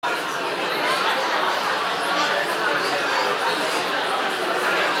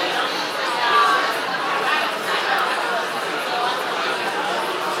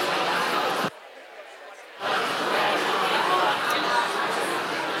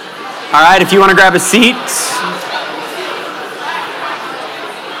All right, if you want to grab a seat.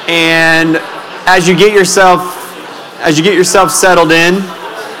 And as you get yourself settled in,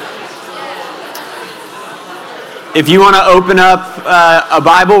 if you want to open up a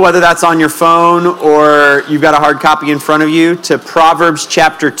Bible, whether that's on your phone or you've got a hard copy in front of you, to Proverbs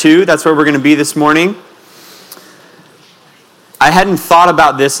chapter 2, that's where we're going to be this morning. I hadn't thought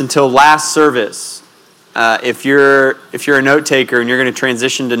about this until last service. If you're a note taker and you're going to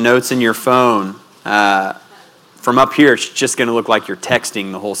transition to notes in your phone, from up here, it's just going to look like you're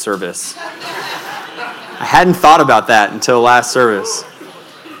texting the whole service. I hadn't thought about that until last service.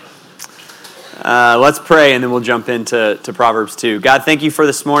 Let's pray, and then we'll jump into Proverbs 2. God, thank you for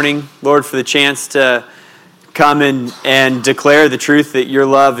this morning, Lord, for the chance to come and declare the truth that your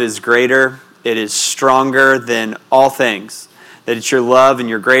love is greater. It is stronger than all things. That it's your love and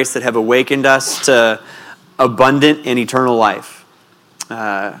your grace that have awakened us to abundant and eternal life.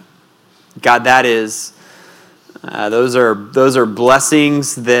 God, that is, those are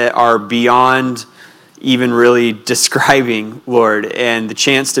blessings that are beyond even really describing, Lord. And the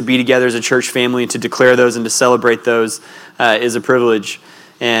chance to be together as a church family and to declare those and to celebrate those is a privilege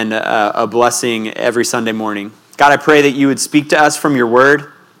and a blessing every Sunday morning. God, I pray that you would speak to us from your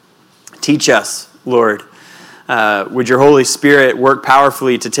word. Teach us, Lord. Would your Holy Spirit work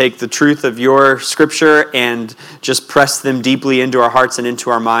powerfully to take the truth of your scripture and just press them deeply into our hearts and into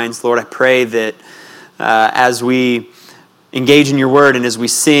our minds. Lord, I pray that as we engage in your word and as we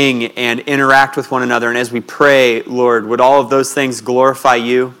sing and interact with one another and as we pray, Lord, would all of those things glorify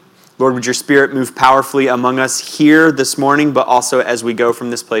you? Lord, would your Spirit move powerfully among us here this morning, but also as we go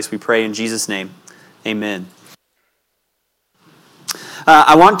from this place, we pray in Jesus' name. Amen.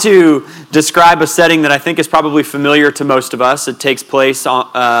 I want to describe a setting that I think is probably familiar to most of us. It takes place on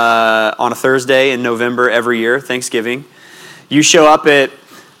a Thursday in November every year, Thanksgiving. You show up at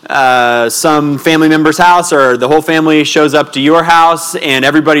some family member's house, or the whole family shows up to your house, and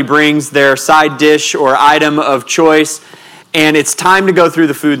everybody brings their side dish or item of choice, and it's time to go through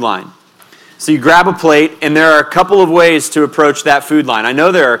the food line. So you grab a plate, and there are a couple of ways to approach that food line. I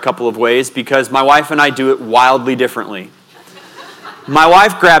know there are a couple of ways because my wife and I do it wildly differently. My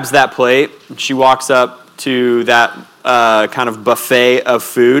wife grabs that plate, and she walks up to that kind of buffet of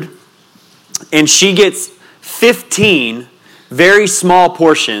food, and she gets 15 very small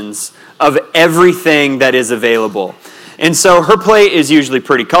portions of everything that is available. And so her plate is usually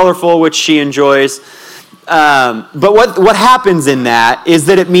pretty colorful, which she enjoys. But what happens in that is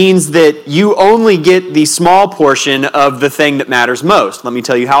that it means that you only get the small portion of the thing that matters most. Let me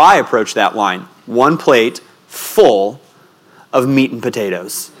tell you how I approach that line. One plate full of meat and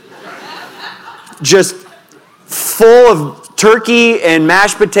potatoes. Just full of turkey and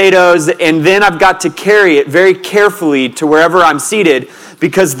mashed potatoes, and then I've got to carry it very carefully to wherever I'm seated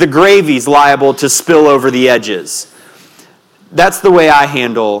because the gravy's liable to spill over the edges. That's the way I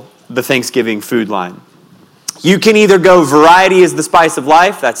handle the Thanksgiving food line. You can either go variety is the spice of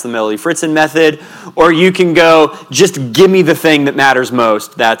life, that's the Melody Fritzen method, or you can go just give me the thing that matters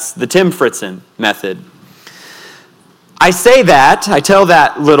most, that's the Tim Fritzen method. I tell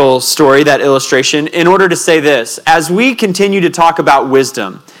that little story, that illustration, in order to say this. As we continue to talk about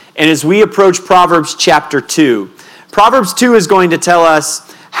wisdom, and as we approach Proverbs chapter 2, Proverbs 2 is going to tell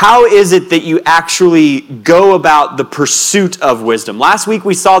us how is it that you actually go about the pursuit of wisdom. Last week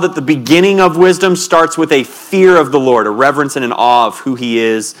we saw that the beginning of wisdom starts with a fear of the Lord, a reverence and an awe of who he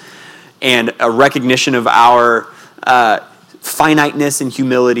is, and a recognition of our finiteness and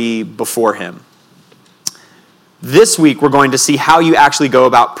humility before him. This week, we're going to see how you actually go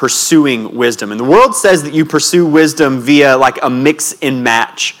about pursuing wisdom. And the world says that you pursue wisdom via like a mix and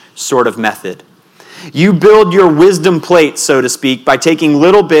match sort of method. You build your wisdom plate, so to speak, by taking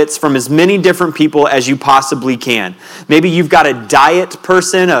little bits from as many different people as you possibly can. Maybe you've got a diet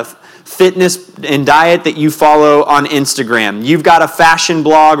person, a fitness and diet that you follow on Instagram. You've got a fashion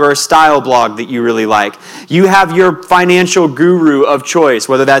blog or a style blog that you really like. You have your financial guru of choice,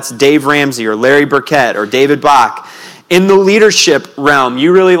 whether that's Dave Ramsey or Larry Burkett or David Bach. In the leadership realm,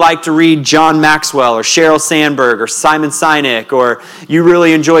 you really like to read John Maxwell or Sheryl Sandberg or Simon Sinek, or you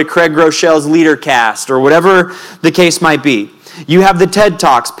really enjoy Craig Groeschel's LeaderCast, or whatever the case might be. You have the TED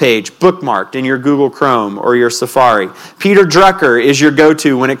Talks page bookmarked in your Google Chrome or your Safari. Peter Drucker is your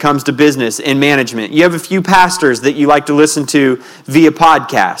go-to when it comes to business and management. You have a few pastors that you like to listen to via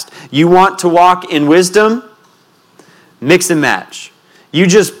podcast. You want to walk in wisdom? Mix and match. You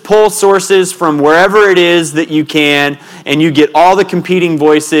just pull sources from wherever it is that you can, and you get all the competing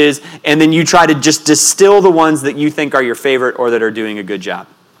voices, and then you try to just distill the ones that you think are your favorite or that are doing a good job.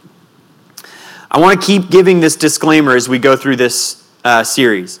 I want to keep giving this disclaimer as we go through this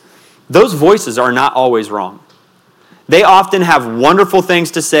series. those voices are not always wrong. They often have wonderful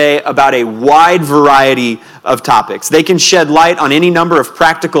things to say about a wide variety of topics. They can shed light on any number of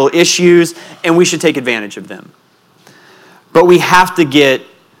practical issues, and we should take advantage of them. But we have to get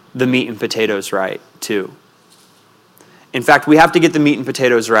the meat and potatoes right, too. In fact, we have to get the meat and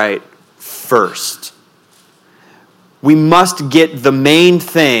potatoes right first. We must get the main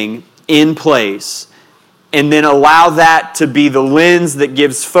thing in place and then allow that to be the lens that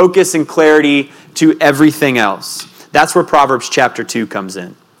gives focus and clarity to everything else. That's where Proverbs chapter 2 comes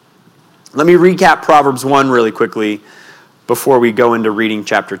in. Let me recap Proverbs 1 really quickly before we go into reading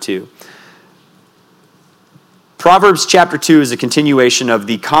chapter 2. Proverbs chapter 2 is a continuation of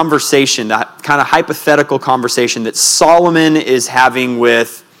the conversation, that kind of hypothetical conversation that Solomon is having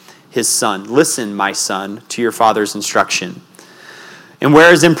with his son. Listen, my son, to your father's instruction. And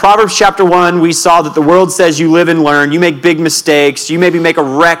whereas in Proverbs chapter 1, we saw that the world says you live and learn, you make big mistakes, you maybe make a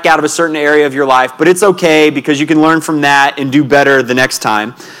wreck out of a certain area of your life, but it's okay because you can learn from that and do better the next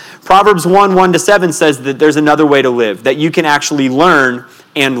time. Proverbs 1:1-7 says that there's another way to live, that you can actually learn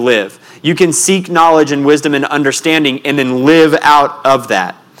and live. You can seek knowledge and wisdom and understanding and then live out of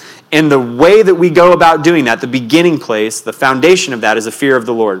that. And the way that we go about doing that, the beginning place, the foundation of that is a fear of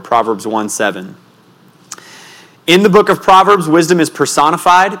the Lord, Proverbs 1:7. In the book of Proverbs, wisdom is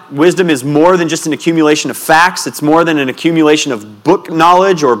personified. Wisdom is more than just an accumulation of facts. It's more than an accumulation of book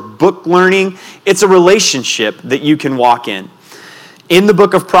knowledge or book learning. It's a relationship that you can walk in. In the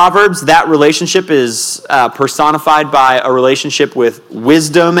book of Proverbs, that relationship is personified by a relationship with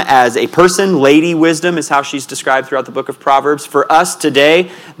wisdom as a person. Lady Wisdom is how she's described throughout the book of Proverbs. For us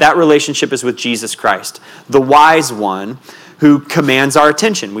today, that relationship is with Jesus Christ, the wise one who commands our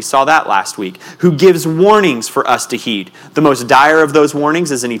attention. We saw that last week. Who gives warnings for us to heed. The most dire of those warnings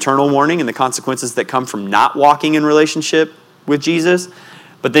is an eternal warning and the consequences that come from not walking in relationship with Jesus.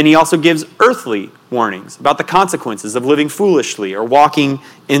 But then he also gives earthly warnings about the consequences of living foolishly or walking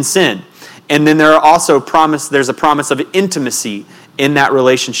in sin. And then there's a promise of intimacy in that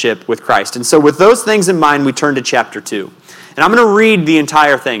relationship with Christ. And so with those things in mind, we turn to chapter 2. And I'm going to read the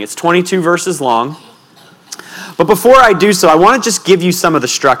entire thing. It's 22 verses long. But before I do so, I want to just give you some of the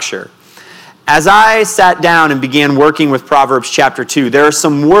structure. As I sat down and began working with Proverbs chapter 2, there are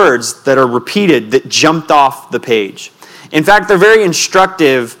some words that are repeated that jumped off the page. In fact, they're very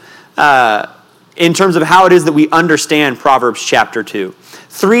instructive in terms of how it is that we understand Proverbs chapter 2.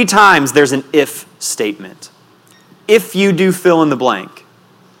 3 times there's an if statement. If you do fill in the blank.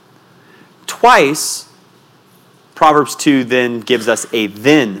 Twice, Proverbs 2 then gives us a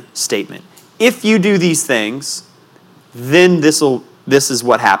then statement. If you do these things, then this is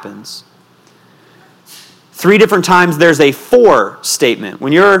what happens. 3 different times there's a for statement.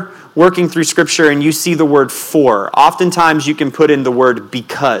 When you're working through Scripture and you see the word for, oftentimes you can put in the word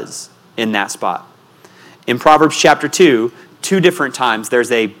because in that spot. In Proverbs chapter 2, 2 different times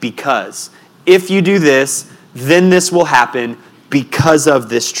there's a because. If you do this, then this will happen because of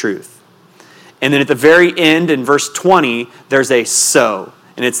this truth. And then at the very end, in verse 20, there's a so.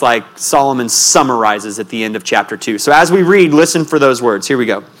 And it's like Solomon summarizes at the end of chapter 2. So as we read, listen for those words. Here we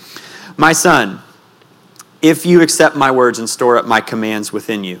go. My son, if you accept my words and store up my commands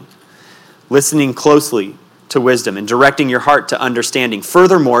within you, listening closely to wisdom and directing your heart to understanding.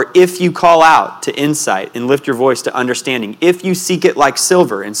 Furthermore, if you call out to insight and lift your voice to understanding, if you seek it like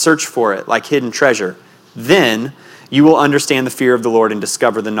silver and search for it like hidden treasure, then you will understand the fear of the Lord and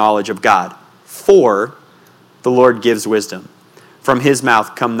discover the knowledge of God. For the Lord gives wisdom. From his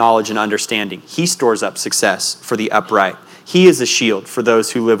mouth come knowledge and understanding. He stores up success for the upright. He is a shield for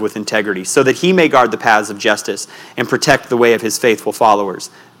those who live with integrity, so that he may guard the paths of justice and protect the way of his faithful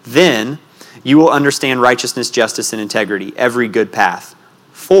followers. Then you will understand righteousness, justice, and integrity, every good path.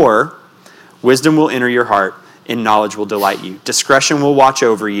 For wisdom will enter your heart, and knowledge will delight you. Discretion will watch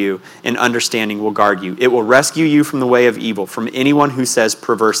over you, and understanding will guard you. It will rescue you from the way of evil, from anyone who says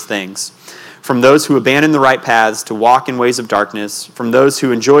perverse things, from those who abandon the right paths to walk in ways of darkness, from those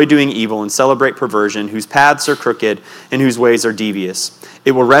who enjoy doing evil and celebrate perversion, whose paths are crooked and whose ways are devious.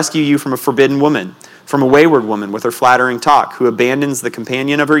 It will rescue you from a forbidden woman, from a wayward woman with her flattering talk, who abandons the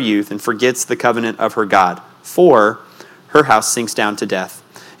companion of her youth and forgets the covenant of her God. For her house sinks down to death,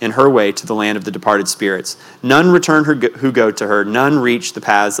 and her way to the land of the departed spirits. None return who go to her, none reach the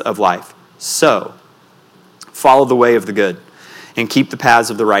paths of life. So, follow the way of the good, and keep the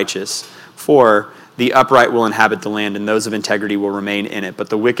paths of the righteous. For the upright will inhabit the land, and those of integrity will remain in it.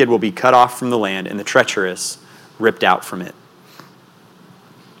 But the wicked will be cut off from the land, and the treacherous ripped out from it.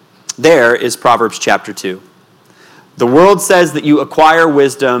 There is Proverbs chapter 2. The world says that you acquire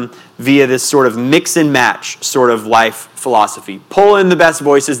wisdom via this sort of mix and match sort of life philosophy. Pull in the best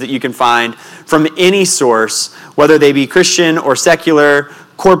voices that you can find from any source, whether they be Christian or secular,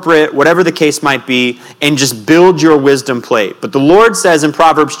 corporate, whatever the case might be, and just build your wisdom plate. But the Lord says in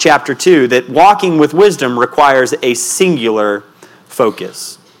Proverbs chapter 2 that walking with wisdom requires a singular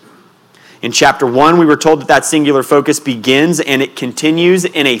focus. In chapter 1, we were told that singular focus begins and it continues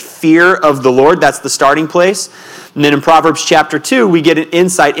in a fear of the Lord. That's the starting place. And then in Proverbs chapter 2, we get an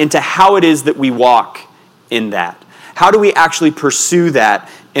insight into how it is that we walk in that. How do we actually pursue that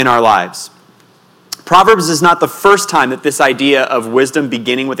in our lives? Proverbs is not the first time that this idea of wisdom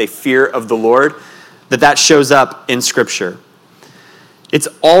beginning with a fear of the Lord, that shows up in Scripture. It's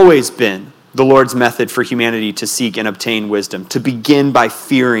always been the Lord's method for humanity to seek and obtain wisdom, to begin by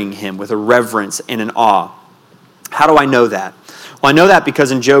fearing him with a reverence and an awe. How do I know that? Well, I know that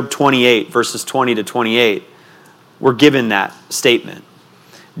because in Job 28, verses 20 to 28, we're given that statement.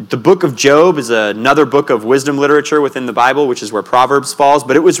 The book of Job is another book of wisdom literature within the Bible, which is where Proverbs falls,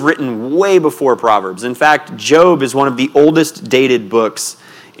 but it was written way before Proverbs. In fact, Job is one of the oldest dated books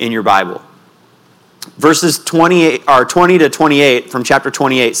in your Bible. Verses 20 to 28 from chapter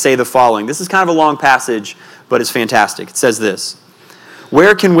 28 say the following. This is kind of a long passage, but it's fantastic. It says this: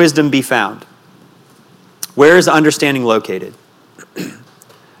 "Where can wisdom be found? Where is understanding located?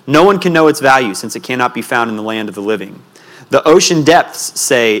 No one can know its value, since it cannot be found in the land of the living. The ocean depths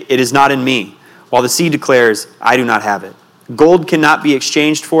say, 'It is not in me,' while the sea declares, 'I do not have it.' Gold cannot be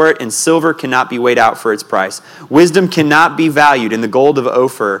exchanged for it, and silver cannot be weighed out for its price. Wisdom cannot be valued in the gold of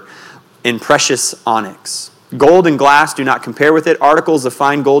Ophir, in precious onyx. Gold and glass do not compare with it. Articles of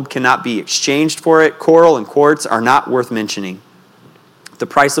fine gold cannot be exchanged for it. Coral and quartz are not worth mentioning. The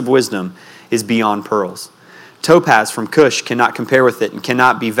price of wisdom is beyond pearls. Topaz from Cush cannot compare with it and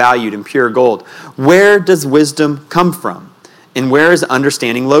cannot be valued in pure gold. Where does wisdom come from? And where is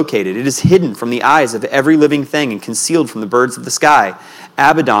understanding located? It is hidden from the eyes of every living thing and concealed from the birds of the sky.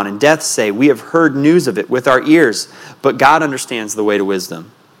 Abaddon and Death say, 'We have heard news of it with our ears,' but God understands the way to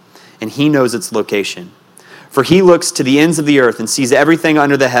wisdom, and he knows its location. For he looks to the ends of the earth and sees everything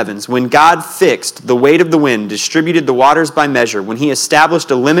under the heavens. When God fixed the weight of the wind, distributed the waters by measure, when he established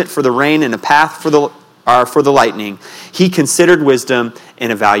a limit for the rain and a path for the lightning, he considered wisdom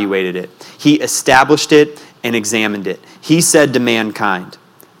and evaluated it. He established it and examined it. He said to mankind,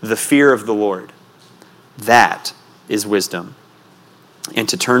 'The fear of the Lord, that is wisdom, and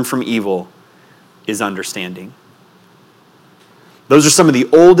to turn from evil is understanding.'" Those are some of the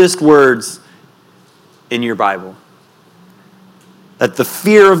oldest words in your Bible. That the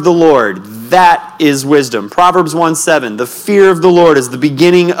fear of the Lord, that is wisdom. Proverbs 1:7, the fear of the Lord is the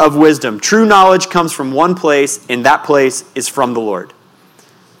beginning of wisdom. True knowledge comes from one place, and that place is from the Lord.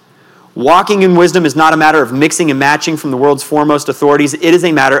 Walking in wisdom is not a matter of mixing and matching from the world's foremost authorities. It is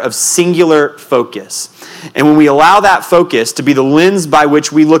a matter of singular focus. And when we allow that focus to be the lens by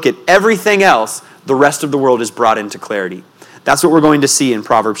which we look at everything else, the rest of the world is brought into clarity. That's what we're going to see in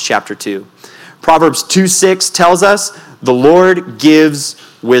Proverbs chapter 2. Proverbs 2:6 tells us, "The Lord gives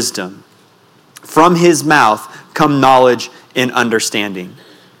wisdom. From his mouth come knowledge and understanding."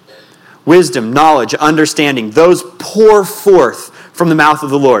 Wisdom, knowledge, understanding, those pour forth from the mouth of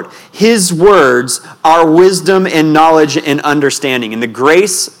the Lord. His words are wisdom and knowledge and understanding. And the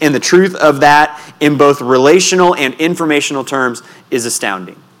grace and the truth of that in both relational and informational terms is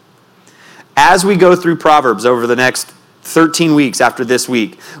astounding. As we go through Proverbs over the next 13 weeks after this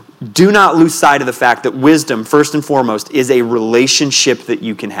week, do not lose sight of the fact that wisdom, first and foremost, is a relationship that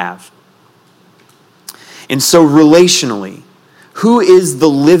you can have. And so relationally, who is the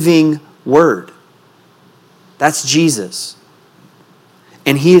living word? That's Jesus.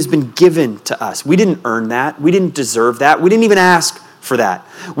 And he has been given to us. We didn't earn that. We didn't deserve that. We didn't even ask for that.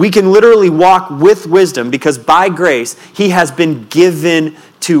 We can literally walk with wisdom because by grace, he has been given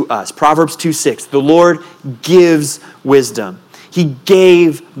to us. Proverbs 2:6, the Lord gives wisdom. He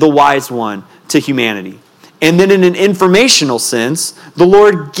gave the wise one to humanity. And then in an informational sense, the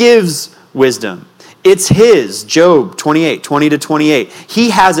Lord gives wisdom. It's his, Job 28, 20 to 28.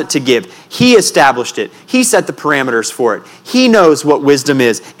 He has it to give. He established it. He set the parameters for it. He knows what wisdom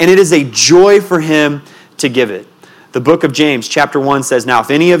is, and it is a joy for him to give it. The book of James, chapter 1 says, "Now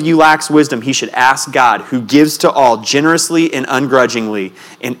if any of you lacks wisdom, he should ask God, who gives to all generously and ungrudgingly,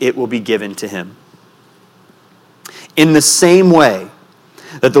 and it will be given to him." In the same way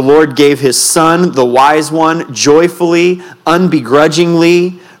that the Lord gave his Son, the wise one, joyfully,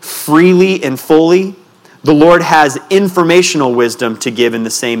 unbegrudgingly, freely, and fully, the Lord has informational wisdom to give in the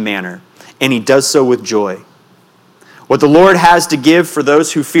same manner, and he does so with joy. What the Lord has to give for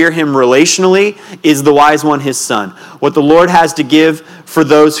those who fear him relationally is the wise one, his son. What the Lord has to give for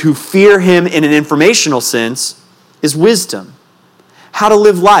those who fear him in an informational sense is wisdom. How to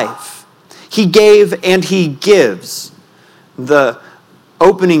live life. He gave and he gives. The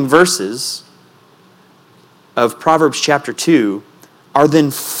opening verses of Proverbs chapter 2 are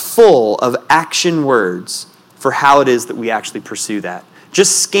then full of action words for how it is that we actually pursue that.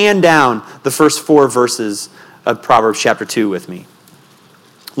 Just scan down the first 4 verses of Proverbs chapter 2 with me.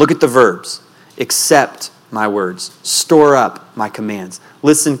 Look at the verbs. Accept my words. Store up my commands.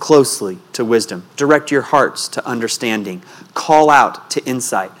 Listen closely to wisdom. Direct your hearts to understanding. Call out to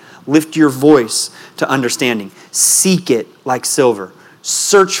insight. Lift your voice to understanding. Seek it like silver.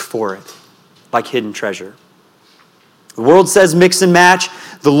 Search for it like hidden treasure. The world says mix and match.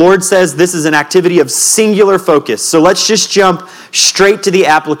 The Lord says this is an activity of singular focus. So let's just jump straight to the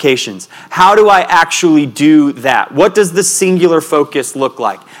applications. How do I actually do that? What does the singular focus look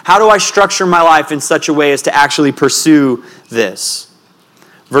like? How do I structure my life in such a way as to actually pursue this?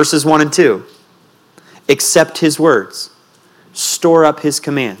 Verses 1 and 2. Accept his words. Store up his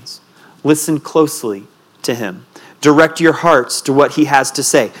commands. Listen closely to him. Direct your hearts to what he has to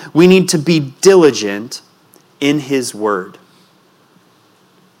say. We need to be diligent in his word.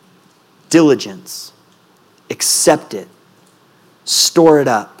 Diligence. Accept it. Store it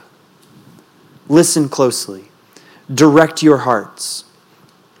up. Listen closely. Direct your hearts.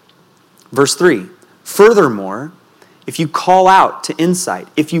 Verse 3. Furthermore, if you call out to insight,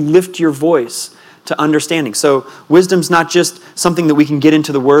 if you lift your voice to understanding. So wisdom's not just something that we can get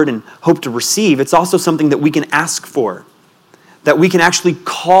into the word and hope to receive. It's also something that we can ask for, that we can actually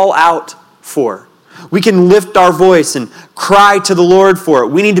call out for. We can lift our voice and cry to the Lord for it.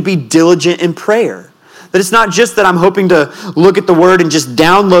 We need to be diligent in prayer. That it's not just that I'm hoping to look at the word and just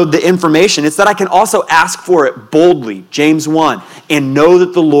download the information. It's that I can also ask for it boldly, James 1, and know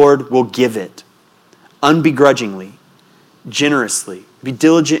that the Lord will give it unbegrudgingly, generously. Be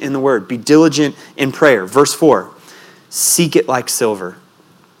diligent in the word. Be diligent in prayer. Verse 4, seek it like silver.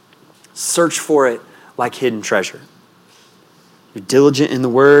 Search for it like hidden treasure. You're diligent in the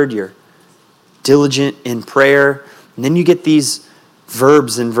word. You're diligent in prayer. And then you get these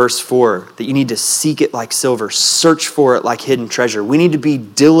verbs in verse 4 that you need to seek it like silver, search for it like hidden treasure. We need to be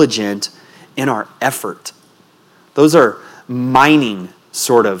diligent in our effort. Those are mining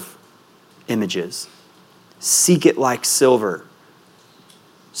sort of images. Seek it like silver.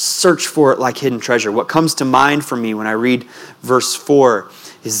 Search for it like hidden treasure. What comes to mind for me when I read verse 4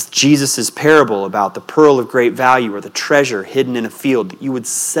 is Jesus' parable about the pearl of great value or the treasure hidden in a field. That you would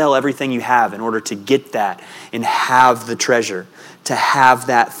sell everything you have in order to get that and have the treasure, to have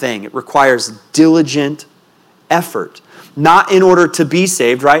that thing. It requires diligent effort, not in order to be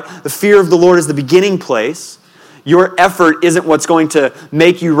saved, right? The fear of the Lord is the beginning place. Your effort isn't what's going to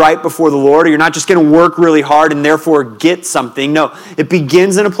make you right before the Lord, or you're not just going to work really hard and therefore get something. No, it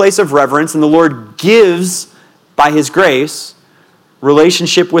begins in a place of reverence, and the Lord gives by his grace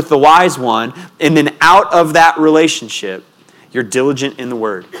relationship with the wise one, and then out of that relationship, you're diligent in the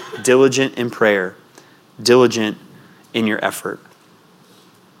word, diligent in prayer, diligent in your effort.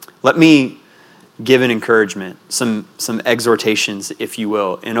 Let me give an encouragement, some exhortations, if you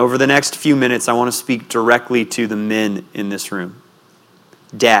will. And over the next few minutes, I want to speak directly to the men in this room.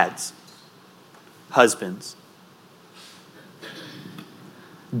 Dads, husbands,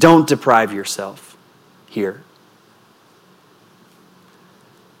 don't deprive yourself here.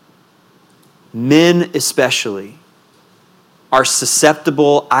 Men especially are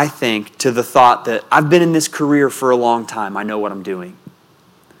susceptible, I think, to the thought that I've been in this career for a long time. I know what I'm doing.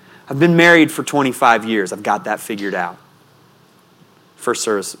 I've been married for 25 years. I've got that figured out. First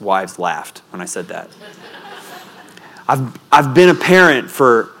service wives laughed when I said that. I've been a parent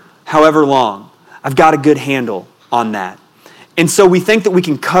for however long. I've got a good handle on that. And so we think that we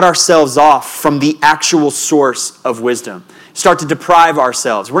can cut ourselves off from the actual source of wisdom. Start to deprive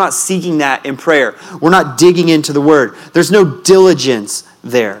ourselves. We're not seeking that in prayer. We're not digging into the word. There's no diligence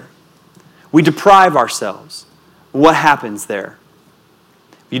there. We deprive ourselves. What happens there?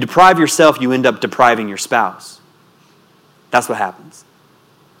 You deprive yourself, you end up depriving your spouse. That's what happens.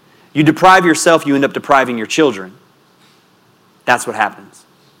 You deprive yourself, you end up depriving your children. That's what happens.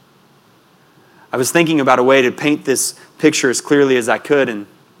 I was thinking about a way to paint this picture as clearly as I could, and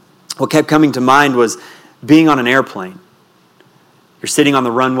what kept coming to mind was being on an airplane. You're sitting on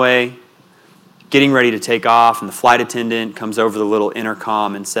the runway, getting ready to take off, and the flight attendant comes over the little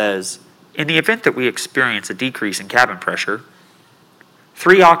intercom and says, "In the event that we experience a decrease in cabin pressure,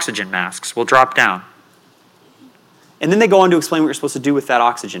 3 oxygen masks will drop down." And then they go on to explain what you're supposed to do with that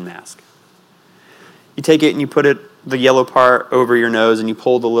oxygen mask. You take it and you put it the yellow part over your nose and you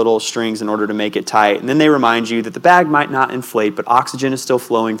pull the little strings in order to make it tight. And then they remind you that the bag might not inflate, but oxygen is still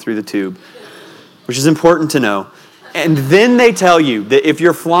flowing through the tube, which is important to know. And then they tell you that if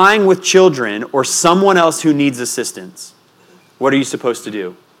you're flying with children or someone else who needs assistance, what are you supposed to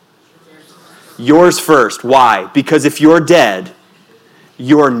do? Yours first. Why? Because if you're dead,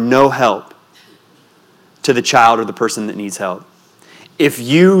 you're no help to the child or the person that needs help. If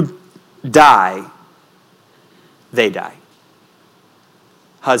you die, they die.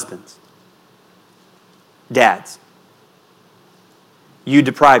 Husbands, dads, you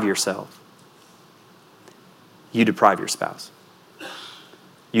deprive yourself. You deprive your spouse.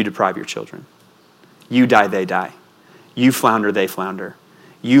 You deprive your children. You die, they die. You flounder, they flounder.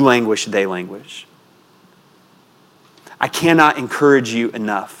 You languish, they languish. I cannot encourage you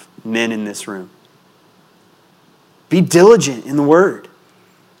enough, men in this room. Be diligent in the word.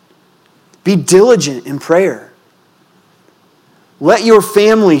 Be diligent in prayer. Let your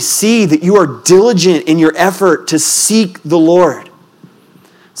family see that you are diligent in your effort to seek the Lord.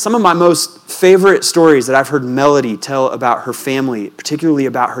 Some of my most favorite stories that I've heard Melody tell about her family, particularly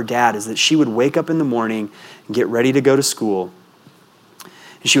about her dad, is that she would wake up in the morning and get ready to go to school.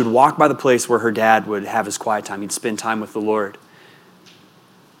 And she would walk by the place where her dad would have his quiet time. He'd spend time with the Lord.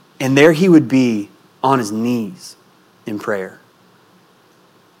 And there he would be on his knees in prayer.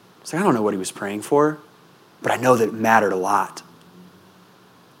 It's like, I don't know what he was praying for, but I know that it mattered a lot.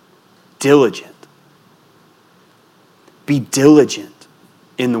 Diligent. Be diligent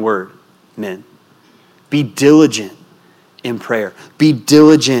in the word, men. Be diligent in prayer. Be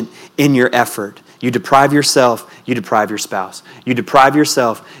diligent in your effort. You deprive yourself, you deprive your spouse. You deprive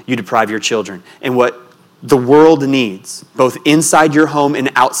yourself, you deprive your children. And what the world needs, both inside your home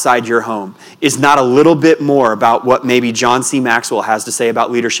and outside your home, is not a little bit more about what maybe John C. Maxwell has to say about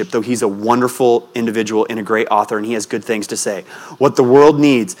leadership, though he's a wonderful individual and a great author and he has good things to say. What the world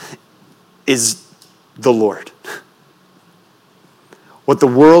needs is the Lord. What the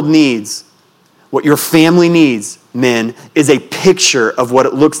world needs, what your family needs, men, is a picture of what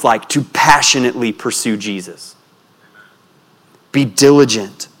it looks like to passionately pursue Jesus. Be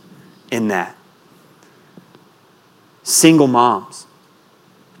diligent in that. Single moms,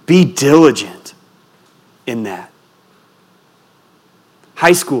 be diligent in that.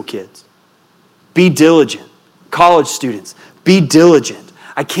 High school kids, be diligent. College students, be diligent.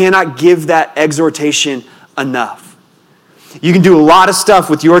 I cannot give that exhortation enough. You can do a lot of stuff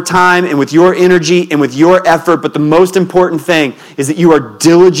with your time and with your energy and with your effort, but the most important thing is that you are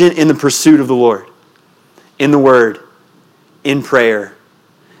diligent in the pursuit of the Lord, in the Word, in prayer,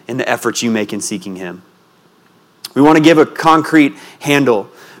 in the efforts you make in seeking Him. We want to give a concrete handle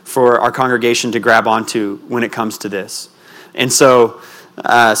for our congregation to grab onto when it comes to this. And so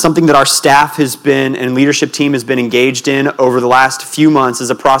something that our staff has been and leadership team has been engaged in over the last few months is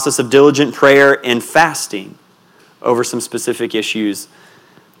a process of diligent prayer and fasting over some specific issues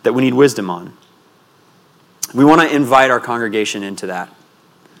that we need wisdom on. We want to invite our congregation into that.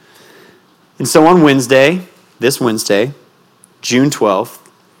 And so on Wednesday, this Wednesday, June 12th,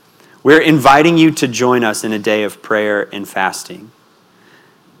 we're inviting you to join us in a day of prayer and fasting.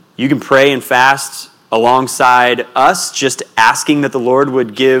 You can pray and fast alongside us, just asking that the Lord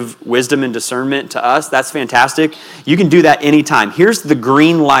would give wisdom and discernment to us. That's fantastic. You can do that anytime. Here's the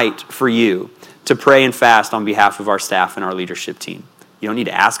green light for you to pray and fast on behalf of our staff and our leadership team. You don't need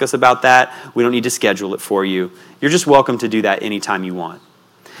to ask us about that. We don't need to schedule it for you. You're just welcome to do that anytime you want.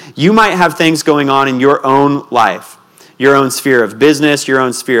 You might have things going on in your own life, your own sphere of business, your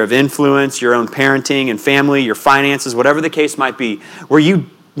own sphere of influence, your own parenting and family, your finances, whatever the case might be, where you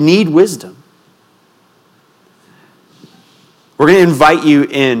need wisdom. We're going to invite you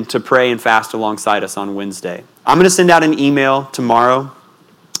in to pray and fast alongside us on Wednesday. I'm going to send out an email tomorrow.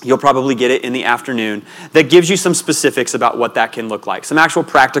 You'll probably get it in the afternoon that gives you some specifics about what that can look like. Some actual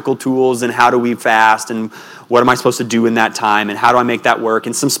practical tools and how do we fast and what am I supposed to do in that time and how do I make that work,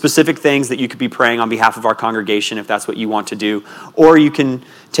 and some specific things that you could be praying on behalf of our congregation if that's what you want to do, or you can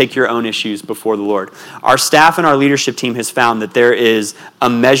take your own issues before the Lord. Our staff and our leadership team has found that there is a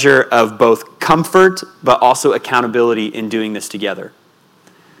measure of both comfort but also accountability in doing this together.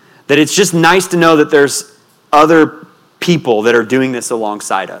 That it's just nice to know that there's other people that are doing this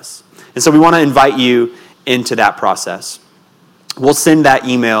alongside us. And so we want to invite you into that process. We'll send that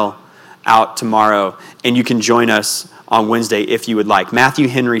email out tomorrow, and you can join us on Wednesday if you would like. Matthew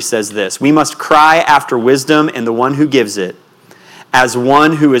Henry says this: "We must cry after wisdom and the one who gives it, as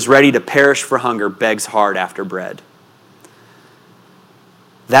one who is ready to perish for hunger begs hard after bread."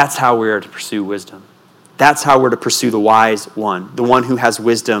 That's how we are to pursue wisdom. That's how we're to pursue the wise one, the one who has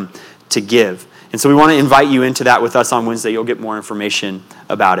wisdom to give. And so we want to invite you into that with us on Wednesday. You'll get more information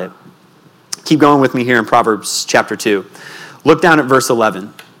about it. Keep going with me here in Proverbs chapter 2. Look down at verse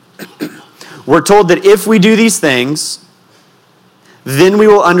 11. We're told that if we do these things, then we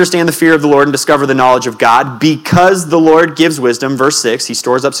will understand the fear of the Lord and discover the knowledge of God, because the Lord gives wisdom. Verse 6, he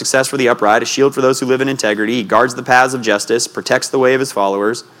stores up success for the upright, a shield for those who live in integrity. He guards the paths of justice, protects the way of his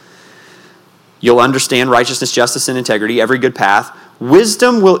followers. You'll understand righteousness, justice, and integrity, every good path.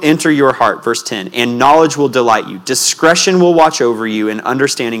 Wisdom will enter your heart, verse 10, and knowledge will delight you. Discretion will watch over you, and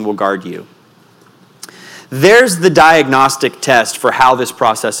understanding will guard you. There's the diagnostic test for how this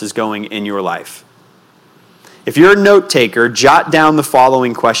process is going in your life. If you're a note taker, jot down the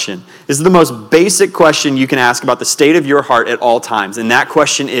following question. This is the most basic question you can ask about the state of your heart at all times. And that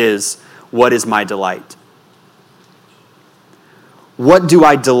question is, what is my delight? What do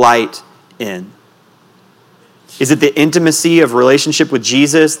I delight in? Is it the intimacy of relationship with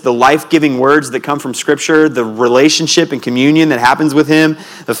Jesus, the life-giving words that come from Scripture, the relationship and communion that happens with him,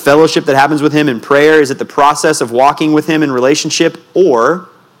 the fellowship that happens with him in prayer? Is it the process of walking with him in relationship, or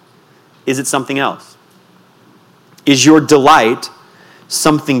is it something else? Is your delight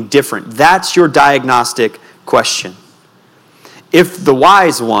something different? That's your diagnostic question. If the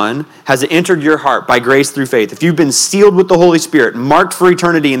wise one has entered your heart by grace through faith, if you've been sealed with the Holy Spirit, marked for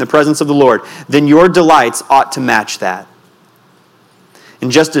eternity in the presence of the Lord, then your delights ought to match that.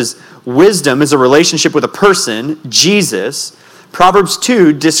 And just as wisdom is a relationship with a person, Jesus, Proverbs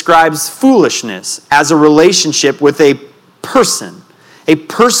 2 describes foolishness as a relationship with a person, a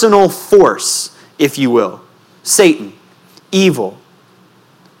personal force, if you will. Satan, evil.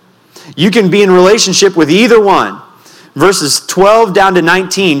 You can be in relationship with either one. Verses 12 down to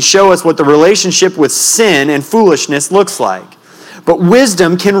 19 show us what the relationship with sin and foolishness looks like. But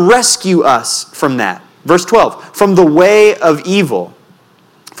wisdom can rescue us from that. Verse 12, from the way of evil,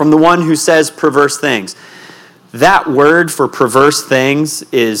 from the one who says perverse things. That word for perverse things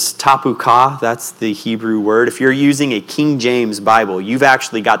is tapukah. That's the Hebrew word. If you're using a King James Bible, you've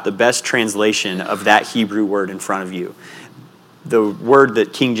actually got the best translation of that Hebrew word in front of you. The word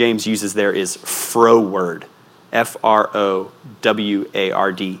that King James uses there is froward. F-R-O-W-A-R-D.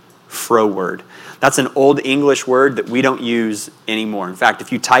 Froward. That's an old English word that we don't use anymore. In fact,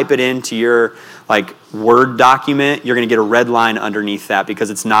 if you type it into your Word document, you're going to get a red line underneath that because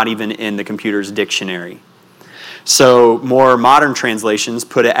it's not even in the computer's dictionary. So more modern translations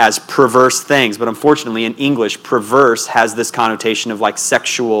put it as perverse things, but unfortunately in English, perverse has this connotation of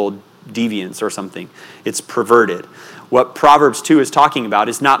sexual deviance or something. It's perverted. What Proverbs 2 is talking about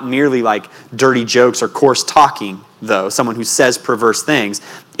is not merely dirty jokes or coarse talking, though, someone who says perverse things.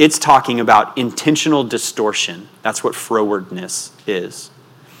 It's talking about intentional distortion. That's what frowardness is.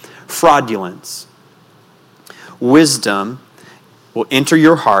 Fraudulence. Wisdom will enter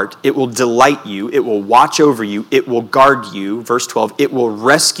your heart. It will delight you. It will watch over you. It will guard you. Verse 12, it will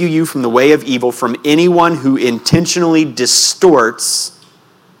rescue you from the way of evil, from anyone who intentionally distorts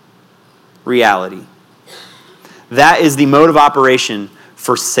reality. That is the mode of operation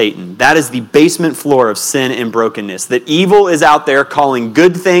for Satan. That is the basement floor of sin and brokenness. That evil is out there calling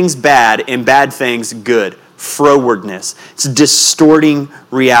good things bad and bad things good. Frowardness. It's distorting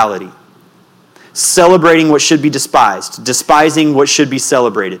reality. Celebrating what should be despised. Despising what should be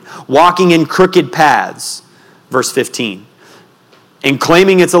celebrated. Walking in crooked paths. Verse 15. And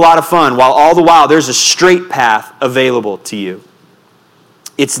claiming it's a lot of fun, while all the while there's a straight path available to you.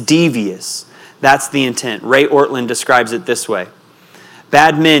 It's devious. That's the intent. Ray Ortlund describes it this way.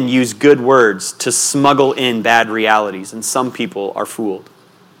 Bad men use good words to smuggle in bad realities, and some people are fooled.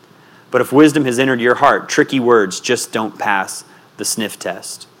 But if wisdom has entered your heart, tricky words just don't pass the sniff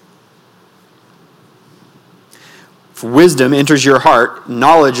test. If wisdom enters your heart,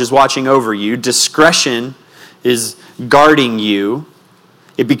 knowledge is watching over you, discretion is guarding you,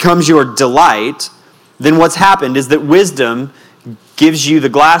 it becomes your delight, then what's happened is that wisdom gives you the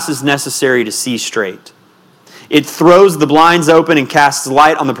glasses necessary to see straight. It throws the blinds open and casts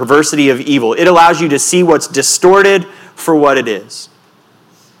light on the perversity of evil. It allows you to see what's distorted for what it is.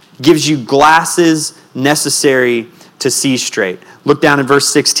 It gives you glasses necessary to see straight. Look down at verse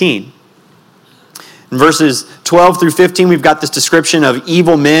 16. In verses 12 through 15, we've got this description of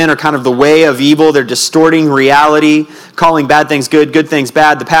evil men, or kind of the way of evil. They're distorting reality, calling bad things good, good things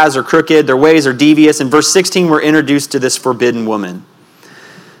bad. The paths are crooked, their ways are devious. In verse 16, we're introduced to this forbidden woman.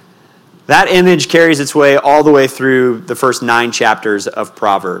 That image carries its way all the way through the first 9 chapters of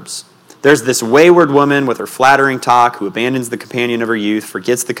Proverbs. There's this wayward woman with her flattering talk who abandons the companion of her youth,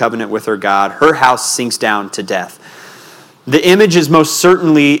 forgets the covenant with her God. Her house sinks down to death. The image is most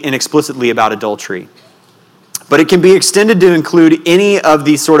certainly and explicitly about adultery. but it can be extended to include any of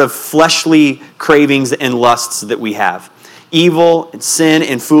these sort of fleshly cravings and lusts that we have. Evil and sin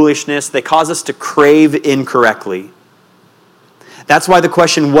and foolishness, they cause us to crave incorrectly. That's why the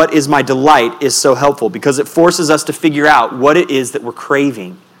question, what is my delight, is so helpful, because it forces us to figure out what it is that we're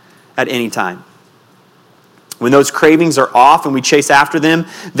craving at any time. When those cravings are off and we chase after them,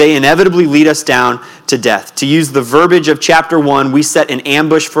 they inevitably lead us down to death. To use the verbiage of chapter 1, we set an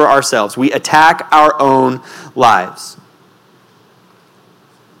ambush for ourselves. We attack our own lives.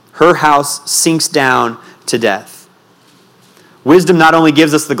 Her house sinks down to death. Wisdom not only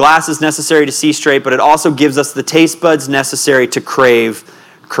gives us the glasses necessary to see straight, but it also gives us the taste buds necessary to crave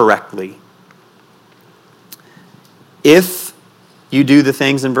correctly. If you do the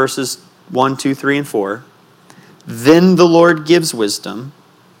things in verses 1, 2, 3, and 4, then the Lord gives wisdom.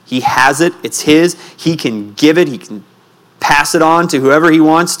 He has it. It's his. He can give it. He can pass it on to whoever he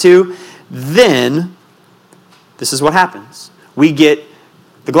wants to. Then, this is what happens. We get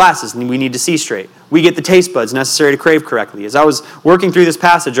the glasses and we need to see straight. We get the taste buds necessary to crave correctly. As I was working through this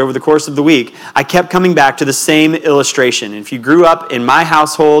passage over the course of the week, I kept coming back to the same illustration. If you grew up in my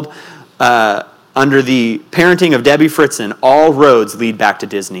household under the parenting of Debbie Fritzen, all roads lead back to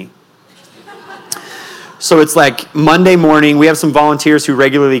Disney. So it's like Monday morning, we have some volunteers who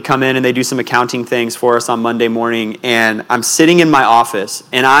regularly come in and they do some accounting things for us on Monday morning. And I'm sitting in my office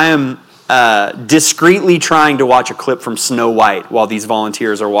and I am discreetly trying to watch a clip from Snow White while these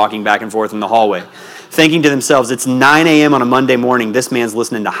volunteers are walking back and forth in the hallway, thinking to themselves, it's 9 a.m. on a Monday morning, this man's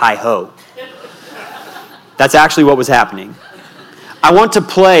listening to Hi-Ho. That's actually what was happening. I want to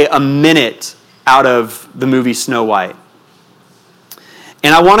play a minute out of the movie Snow White.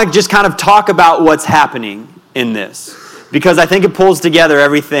 And I want to just kind of talk about what's happening in this, because I think it pulls together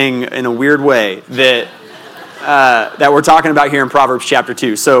everything in a weird way that we're talking about here in Proverbs chapter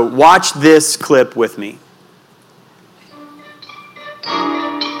 2. So watch this clip with me.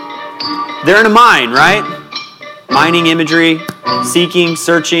 They're in a mine, right? Mining imagery, seeking,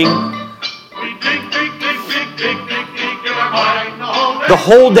 searching. The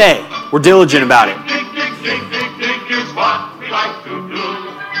whole day, we're diligent about it.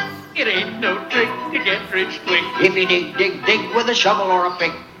 It ain't no trick to get rich quick. If you dig with a shovel or a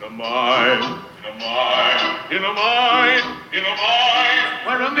pick. In a mine,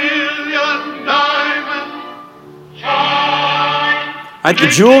 where $1 million diamonds shine. All right, the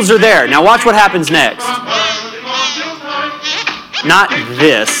jewels are there. Now watch what happens next. Not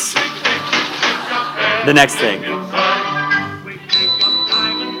this. The next thing.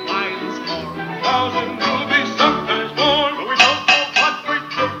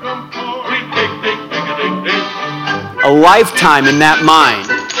 A lifetime in that mine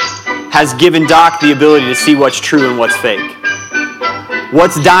has given Doc the ability to see what's true and what's fake.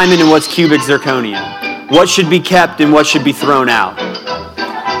 What's diamond and what's cubic zirconium. What should be kept and what should be thrown out.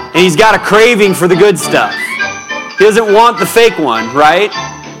 And he's got a craving for the good stuff. He doesn't want the fake one, right?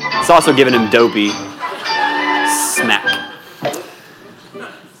 It's also giving him dopey. Smack.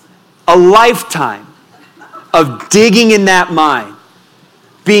 A lifetime of digging in that mine,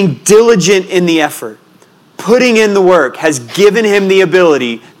 being diligent in the effort, putting in the work, has given him the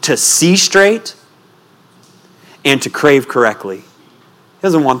ability to see straight and to crave correctly. He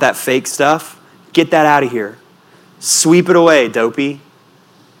doesn't want that fake stuff. Get that out of here. Sweep it away, dopey.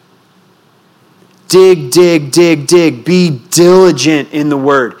 Dig, dig, dig, dig. Be diligent in the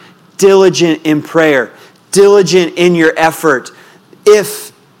word. Diligent in prayer. Diligent in your effort.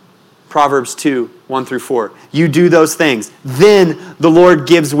 If, Proverbs 2, 1 through 4, you do those things, then the Lord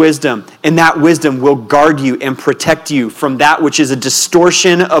gives wisdom, and that wisdom will guard you and protect you from that which is a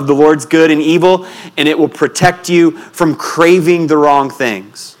distortion of the Lord's good and evil, and it will protect you from craving the wrong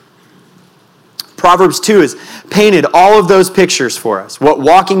things. Proverbs 2 has painted all of those pictures for us. What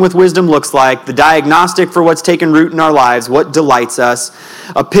walking with wisdom looks like, the diagnostic for what's taken root in our lives, what delights us,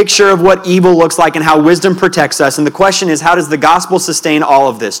 a picture of what evil looks like and how wisdom protects us. And the question is, how does the gospel sustain all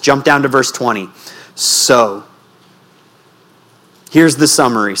of this? Jump down to verse 20. So, here's the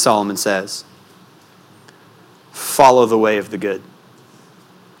summary, Solomon says. Follow the way of the good.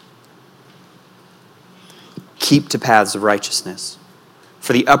 Keep to paths of righteousness.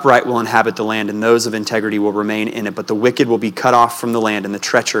 For the upright will inhabit the land, and those of integrity will remain in it. But the wicked will be cut off from the land, and the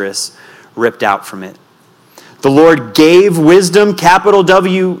treacherous ripped out from it. The Lord gave wisdom, capital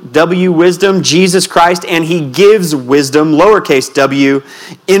W, wisdom, Jesus Christ, and he gives wisdom, lowercase w,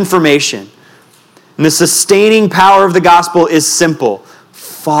 information. And the sustaining power of the gospel is simple.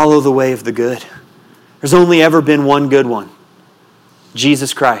 Follow the way of the good. There's only ever been one good one.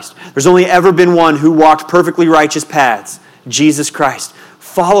 Jesus Christ. There's only ever been one who walked perfectly righteous paths. Jesus Christ.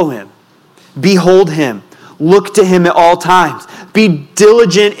 Follow him. Behold him. Look to him at all times. Be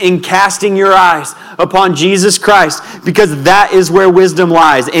diligent in casting your eyes upon Jesus Christ, because that is where wisdom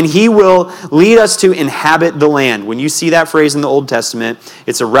lies. And he will lead us to inhabit the land. When you see that phrase in the Old Testament,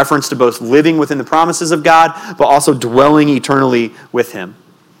 it's a reference to both living within the promises of God, but also dwelling eternally with him.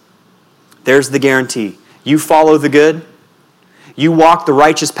 There's the guarantee. You follow the good. You walk the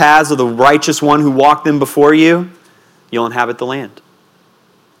righteous paths of the righteous one who walked them before you. You'll inhabit the land.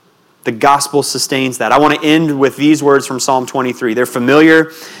 The gospel sustains that. I want to end with these words from Psalm 23. They're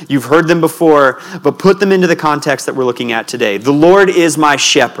familiar. You've heard them before, but put them into the context that we're looking at today. The Lord is my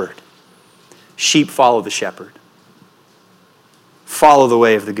shepherd. Sheep follow the shepherd. Follow the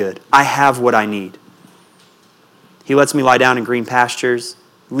way of the good. I have what I need. He lets me lie down in green pastures,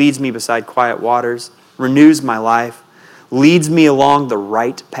 leads me beside quiet waters, renews my life, leads me along the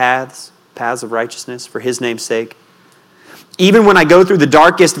right paths of righteousness for his name's sake. Even when I go through the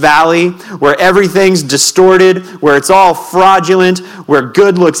darkest valley, where everything's distorted, where it's all fraudulent, where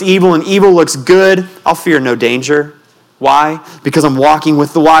good looks evil and evil looks good, I'll fear no danger. Why? Because I'm walking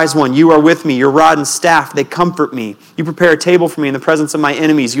with the wise one. You are with me. Your rod and staff, they comfort me. You prepare a table for me in the presence of my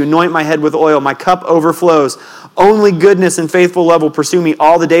enemies. You anoint my head with oil. My cup overflows. Only goodness and faithful love will pursue me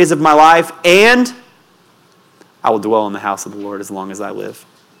all the days of my life, and I will dwell in the house of the Lord as long as I live.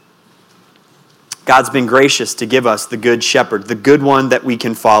 God's been gracious to give us the good shepherd, the good one that we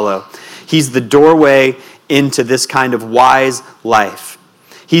can follow. He's the doorway into this kind of wise life.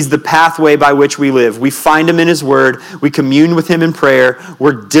 He's the pathway by which we live. We find him in his word. We commune with him in prayer.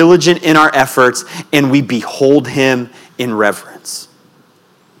 We're diligent in our efforts, and we behold him in reverence.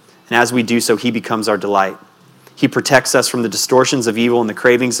 And as we do so, he becomes our delight. He protects us from the distortions of evil and the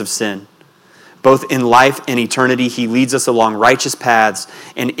cravings of sin. Both in life and eternity, he leads us along righteous paths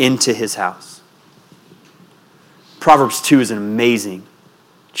and into his house. Proverbs 2 is an amazing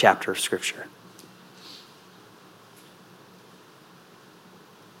chapter of Scripture.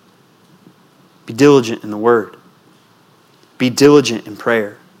 Be diligent in the word. Be diligent in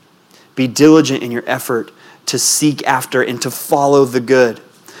prayer. Be diligent in your effort to seek after and to follow the good,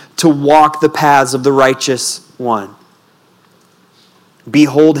 to walk the paths of the righteous one.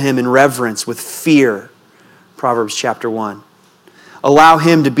 Behold him in reverence with fear. Proverbs chapter 1. Allow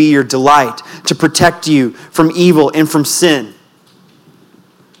him to be your delight, to protect you from evil and from sin.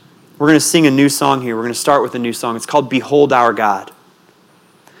 We're going to sing a new song here. We're going to start with a new song. It's called Behold Our God.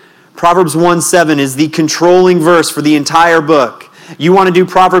 Proverbs 1:7 is the controlling verse for the entire book. You want to do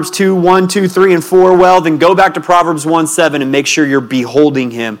Proverbs 2:1, 2, 3, and 4 well, then go back to Proverbs 1:7 and make sure you're beholding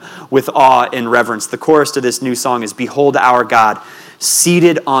him with awe and reverence. The chorus to this new song is Behold Our God,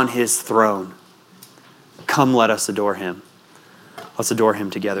 seated on his throne. Come, let us adore him. Let's adore him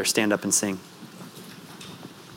together. Stand up and sing.